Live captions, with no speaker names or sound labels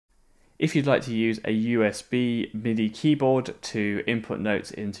If you'd like to use a USB MIDI keyboard to input notes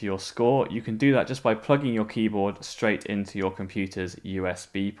into your score, you can do that just by plugging your keyboard straight into your computer's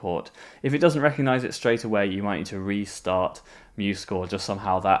USB port. If it doesn't recognize it straight away, you might need to restart MuseScore, just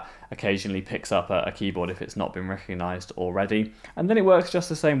somehow that occasionally picks up a keyboard if it's not been recognized already. And then it works just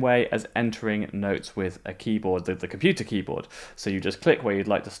the same way as entering notes with a keyboard, the computer keyboard. So you just click where you'd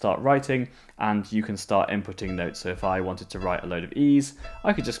like to start writing and you can start inputting notes. So if I wanted to write a load of E's,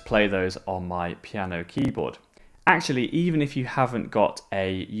 I could just play those on my piano keyboard. Actually, even if you haven't got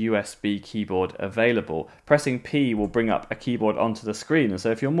a USB keyboard available, pressing P will bring up a keyboard onto the screen. And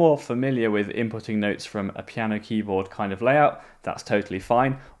so if you're more familiar with inputting notes from a piano keyboard kind of layout, that's totally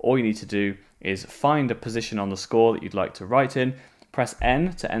fine. All you need to do is find a position on the score that you'd like to write in, press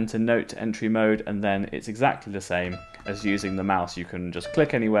N to enter note entry mode, and then it's exactly the same as using the mouse. You can just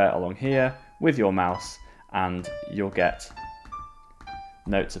click anywhere along here with your mouse and you'll get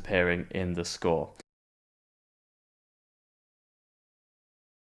notes appearing in the score.